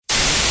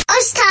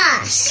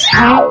Oshkosh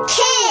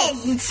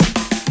Kids.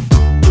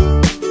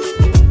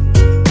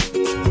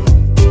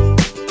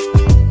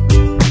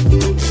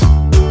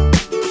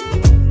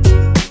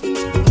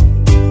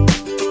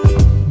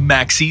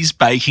 Maxy's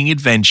baking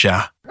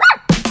adventure.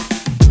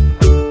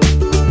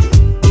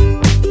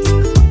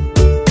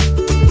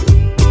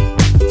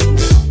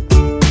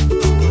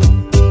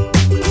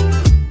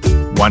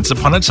 Once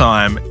upon a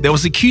time, there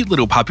was a cute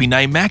little puppy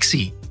named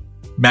Maxy.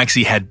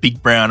 Maxy had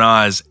big brown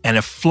eyes and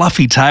a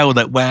fluffy tail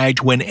that wagged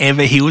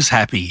whenever he was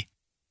happy.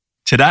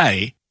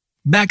 Today,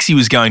 Maxy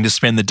was going to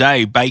spend the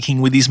day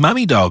baking with his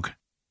mummy dog.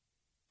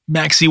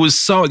 Maxy was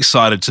so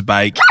excited to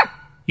bake,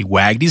 he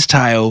wagged his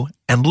tail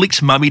and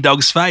licked mummy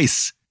dog's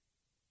face.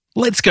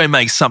 "Let's go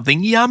make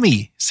something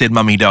yummy," said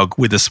mummy dog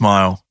with a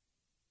smile.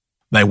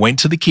 They went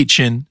to the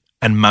kitchen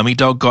and mummy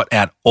dog got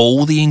out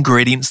all the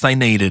ingredients they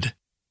needed.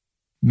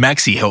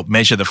 Maxy helped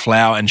measure the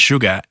flour and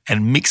sugar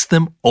and mix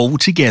them all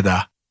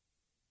together.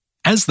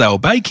 As they were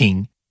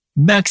baking,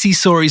 Maxy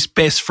saw his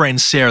best friend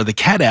Sarah the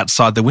cat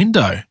outside the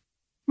window.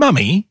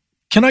 "Mummy,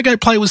 can I go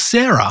play with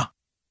Sarah?"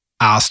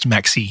 asked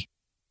Maxy.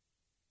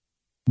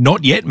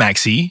 "Not yet,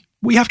 Maxy.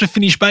 We have to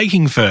finish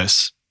baking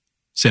first,"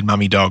 said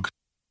mummy dog.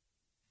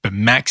 But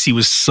Maxy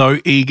was so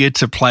eager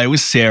to play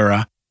with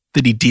Sarah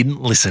that he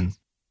didn't listen.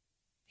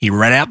 He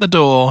ran out the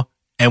door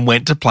and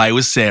went to play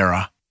with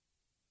Sarah.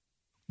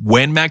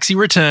 When Maxy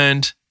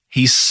returned,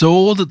 he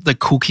saw that the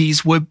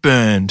cookies were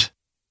burned.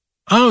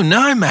 "Oh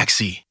no,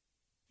 Maxy,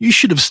 you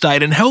should have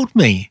stayed and helped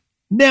me.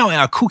 Now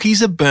our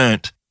cookies are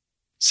burnt,"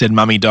 said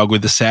mummy dog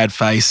with a sad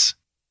face.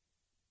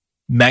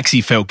 Maxy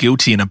felt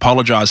guilty and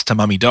apologised to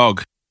mummy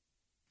dog.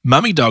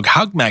 Mummy dog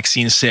hugged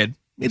Maxy and said,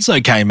 "It's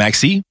okay,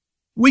 Maxy.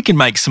 We can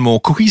make some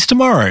more cookies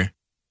tomorrow.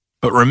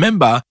 But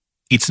remember,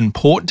 it's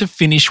important to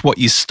finish what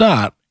you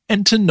start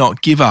and to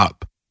not give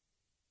up."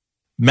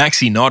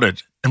 Maxy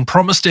nodded and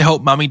promised to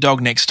help mummy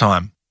dog next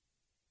time.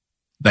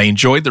 They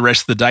enjoyed the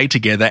rest of the day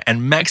together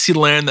and Maxy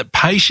learned that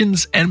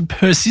patience and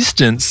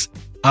persistence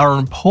are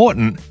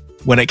important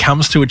when it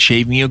comes to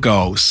achieving your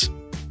goals.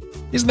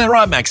 Isn't that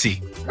right, Maxy?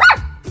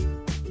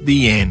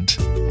 The end.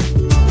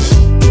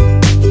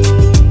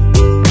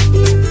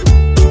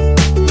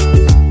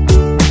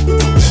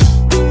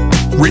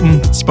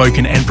 Written,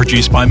 spoken and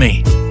produced by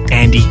me,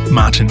 Andy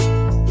Martin.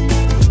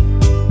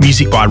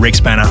 Music by Rex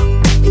Banner.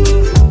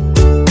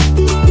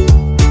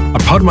 A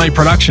Podmade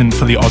production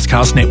for the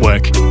Ozcast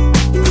Network.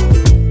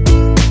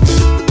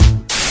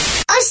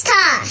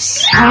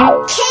 Oshkosh